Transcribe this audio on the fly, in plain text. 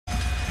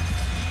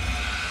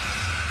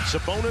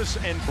Sabonis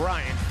and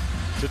Bryant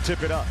to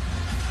tip it up.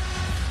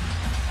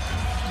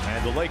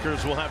 And the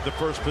Lakers will have the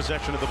first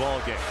possession of the ball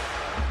game.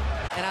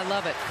 And I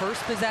love it.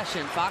 First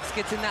possession, Fox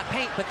gets in that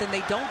paint, but then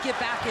they don't get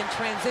back in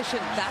transition.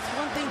 That's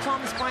one thing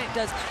Thomas Bryant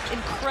does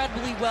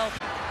incredibly well.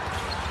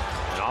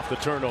 And off the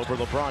turnover,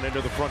 LeBron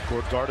into the front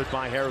court, guarded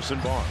by Harrison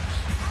Barnes.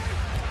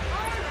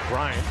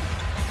 Bryant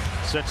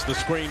sets the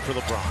screen for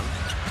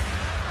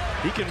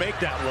LeBron. He can make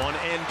that one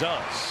and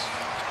does.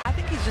 I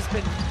think he's just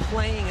been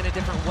playing in a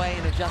different way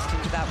and adjusting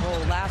to that role.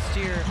 Last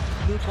year,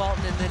 Luke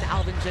Walton and then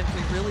Alvin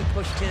Gentry really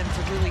pushed him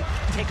to really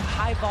take a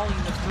high volume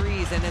of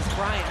threes. And as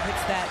Bryant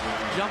hits that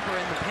jumper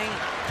in the paint,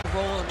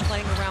 role and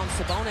playing around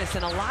Sabonis,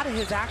 and a lot of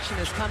his action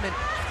is coming,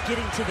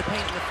 getting to the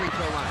paint and the free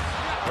throw line.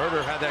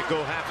 Herder had that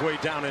go halfway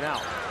down and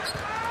out.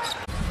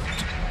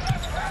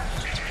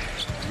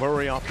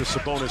 Murray off the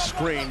Sabonis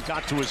screen,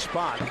 got to his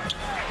spot.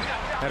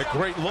 Had a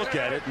great look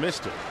at it,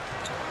 missed it.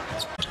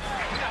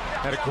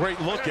 Had a great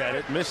look at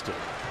it, missed it.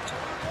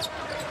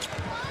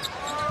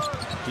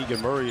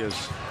 Keegan Murray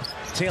has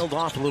tailed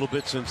off a little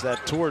bit since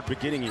that torrid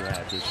beginning he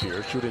had this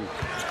year, shooting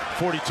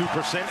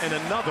 42% and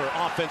another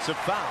offensive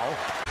foul.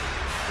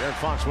 Aaron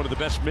Fox, one of the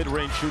best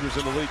mid-range shooters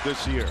in the league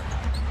this year.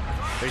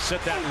 They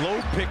set that low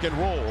pick and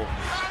roll.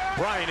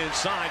 Bryant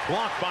inside,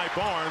 blocked by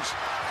Barnes.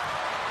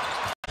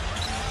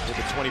 With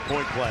a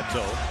 20-point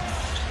plateau.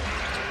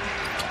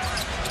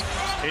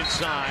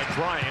 Inside,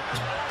 Bryant.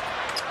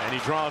 And he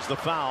draws the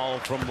foul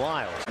from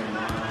Lyles.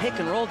 Pick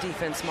and roll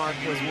defense, Mark,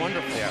 was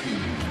wonderful. Yeah.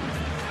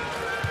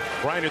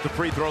 Bryant at the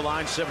free throw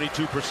line,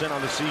 72%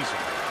 on the season.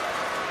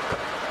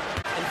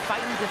 And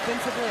fighting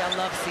defensively, I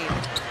love seeing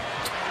it.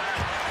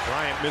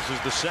 Bryant misses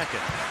the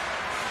second.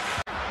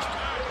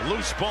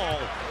 Loose ball,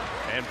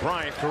 and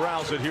Bryant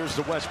corrals it. Here's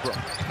to Westbrook.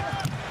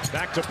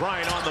 Back to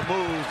Bryant on the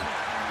move.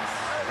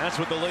 And that's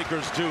what the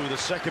Lakers do, the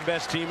second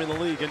best team in the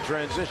league in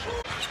transition.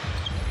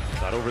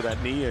 Got over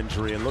that knee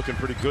injury and looking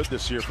pretty good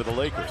this year for the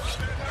Lakers.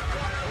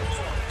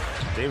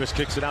 Davis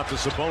kicks it out to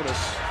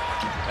Sabonis.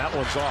 That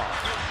one's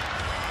off.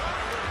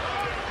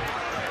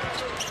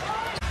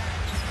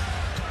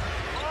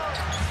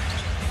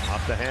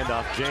 Off the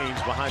handoff,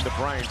 James behind the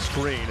Bryant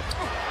screen.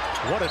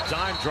 What a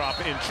dime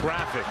drop in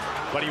traffic,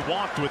 but he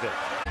walked with it.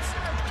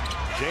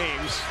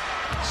 James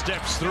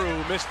steps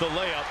through, missed the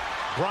layup.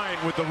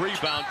 Bryant with the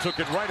rebound, took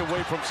it right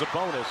away from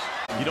Sabonis.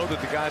 You know that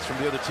the guys from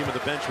the other team on the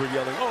bench were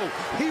yelling, "Oh,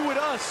 he with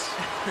us!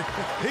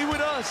 He with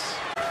us!"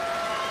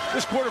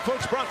 This quarter,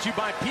 folks, brought to you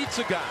by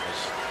Pizza Guys.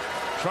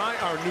 Try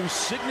our new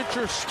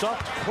signature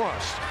stuffed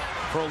crust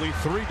for only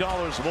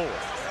 $3 more.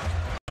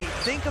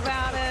 Think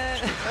about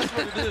it. That's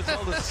what it is,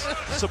 all this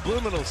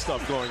subliminal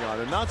stuff going on,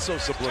 and not so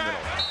subliminal.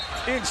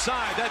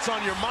 Inside, that's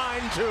on your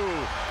mind,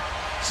 too.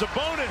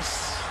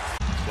 Sabonis.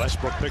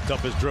 Westbrook picked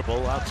up his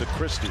dribble out to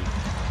Christie.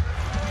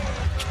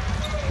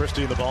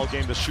 Christie in the ball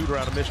game, the shooter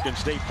out of Michigan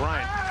State.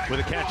 Bryant with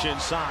a catch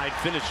inside,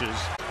 finishes.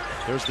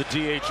 There's the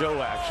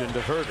DHO action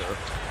to Herder.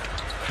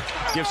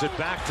 Gives it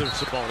back to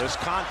Sabonis.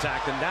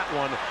 Contact, and that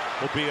one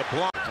will be a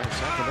block. And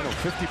Sacramento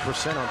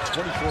 50% on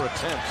 24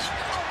 attempts.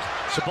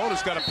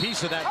 Sabonis got a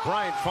piece of that.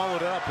 Bryant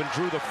followed it up and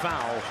drew the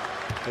foul.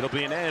 It'll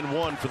be an and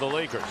one for the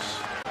Lakers.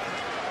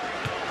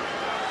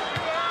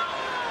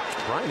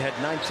 Bryant had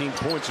 19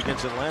 points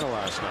against Atlanta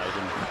last night,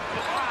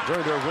 and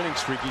during their winning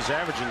streak, he's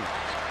averaging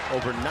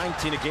over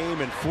 19 a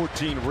game and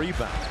 14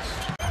 rebounds.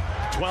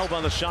 12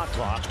 on the shot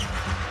clock.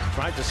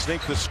 Tried to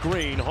snake the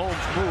screen. Holmes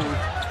moved.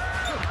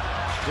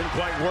 Didn't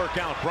quite work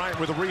out. Bryant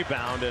with a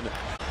rebound. And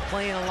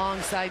playing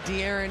alongside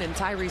De'Aaron and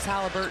Tyrese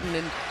Halliburton,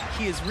 and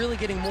he is really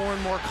getting more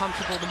and more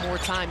comfortable the more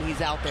time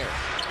he's out there.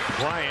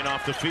 Bryant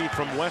off the feed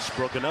from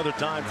Westbrook. Another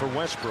dime for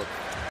Westbrook.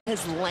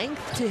 His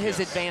length to his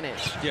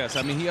advantage. Yes,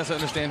 I mean, he has to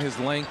understand his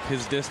length,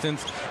 his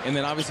distance, and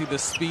then obviously the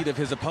speed of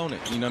his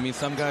opponent. You know what I mean?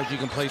 Some guys you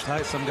can play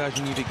tight, some guys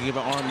you need to give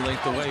an arm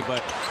length away.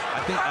 But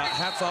I think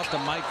hats off to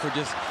Mike for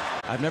just,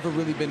 I've never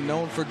really been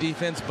known for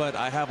defense, but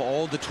I have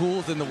all the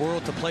tools in the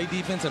world to play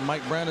defense, and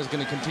Mike Brown is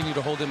going to continue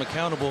to hold him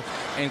accountable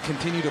and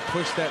continue to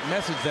push that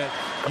message that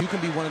you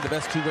can be one of the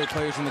best two-way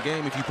players in the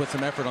game if you put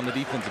some effort on the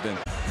defensive end.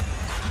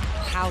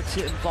 How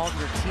to involve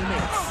your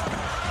teammates.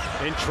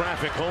 In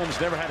traffic, Holmes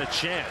never had a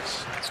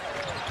chance.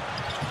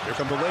 Here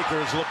come the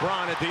Lakers.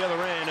 LeBron at the other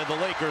end, and the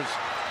Lakers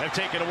have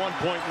taken a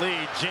one-point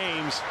lead.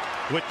 James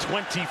with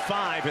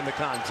 25 in the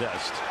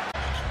contest.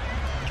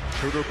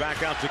 Schroeder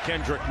back out to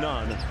Kendrick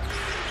Nunn.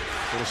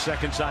 For the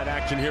second side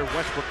action here,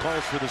 Westbrook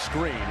calls for the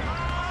screen.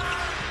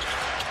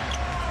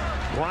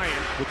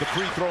 Bryant with the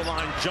free throw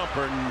line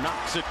jumper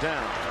knocks it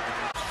down.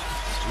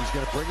 He's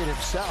going to bring it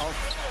himself.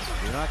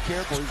 If you're not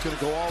careful, he's going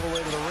to go all the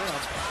way to the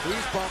rim.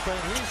 He's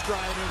bumping, he's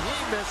driving, he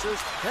misses,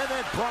 and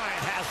then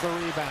Bryant has the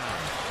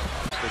rebound.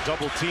 They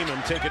double team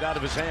him, take it out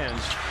of his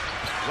hands.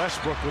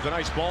 Westbrook with a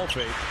nice ball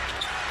fake.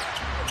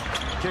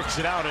 Kicks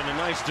it out, and a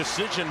nice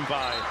decision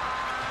by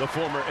the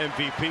former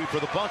MVP for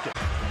the bucket.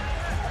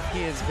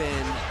 He has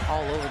been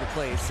all over the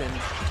place and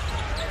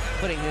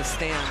putting his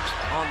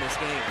stamp on this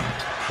game.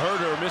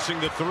 Herder missing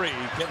the three.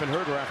 Kevin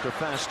Herder, after a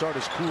fast start,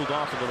 has cooled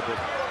off a little bit.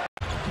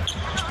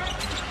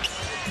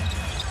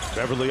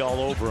 Beverly all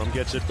over him,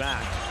 gets it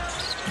back.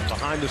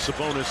 Behind the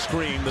Sabonis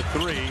screen, the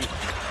three.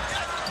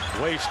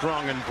 Way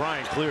strong, and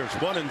Bryant clears.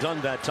 One and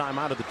done that time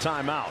out of the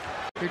timeout.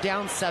 You're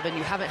down 7.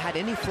 You haven't had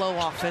any flow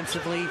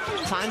offensively.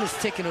 Time is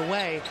ticking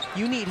away.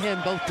 You need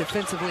him both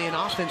defensively and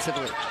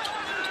offensively.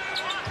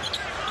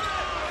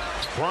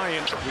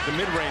 Bryant with the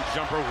mid-range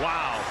jumper.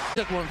 Wow.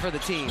 Took one for the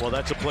team. Well,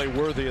 that's a play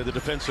worthy of the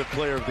defensive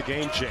player of the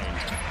game change.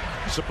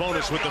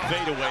 Sabonis with the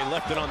fadeaway,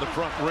 left it on the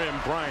front rim.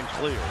 Bryant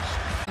clears.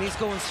 He's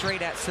going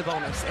straight at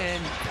Sabonis,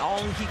 and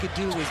all he could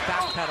do was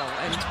backpedal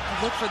and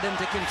look for them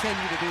to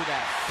continue to do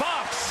that.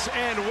 Fox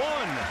and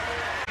one.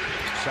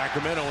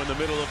 Sacramento in the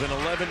middle of an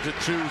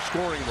 11-2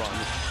 scoring run.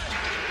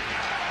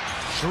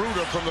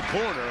 Schroeder from the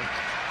corner.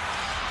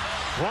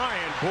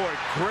 Bryant, boy,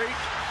 great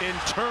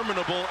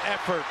interminable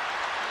effort.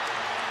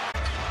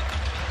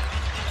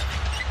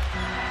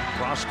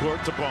 Cross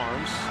court to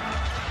Barnes.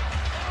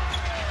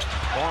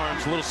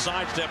 Barnes, little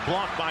sidestep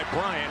blocked by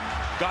Bryant.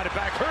 Got it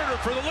back. Herder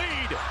for the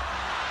lead.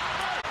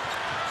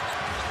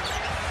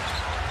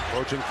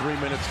 Approaching 3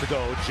 minutes to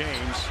go.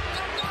 James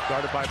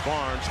guarded by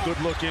Barnes. Good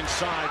look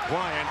inside.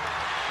 Bryant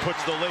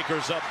puts the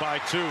Lakers up by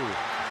 2.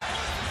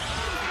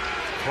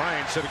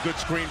 Bryant set a good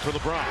screen for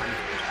LeBron.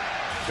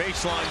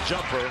 Baseline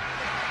jumper.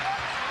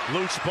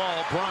 Loose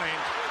ball.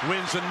 Bryant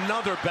wins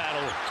another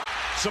battle.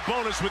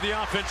 Sabonis with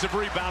the offensive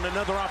rebound.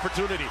 Another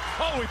opportunity.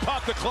 Oh, he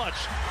popped the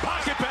clutch.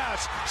 Pocket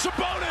pass.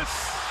 Sabonis!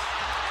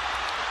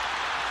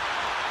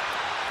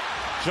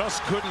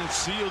 Just couldn't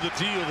seal the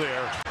deal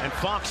there. And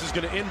Fox is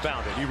going to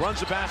inbound it. He runs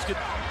the basket,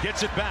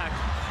 gets it back.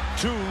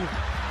 2,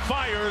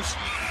 fires.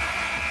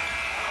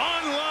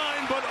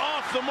 Online, but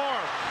off the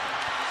mark.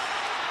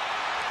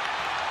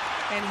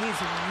 And he's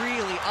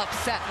really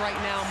upset right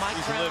now.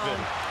 Mike Brown,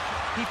 livid.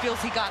 he feels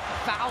he got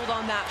fouled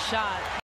on that shot.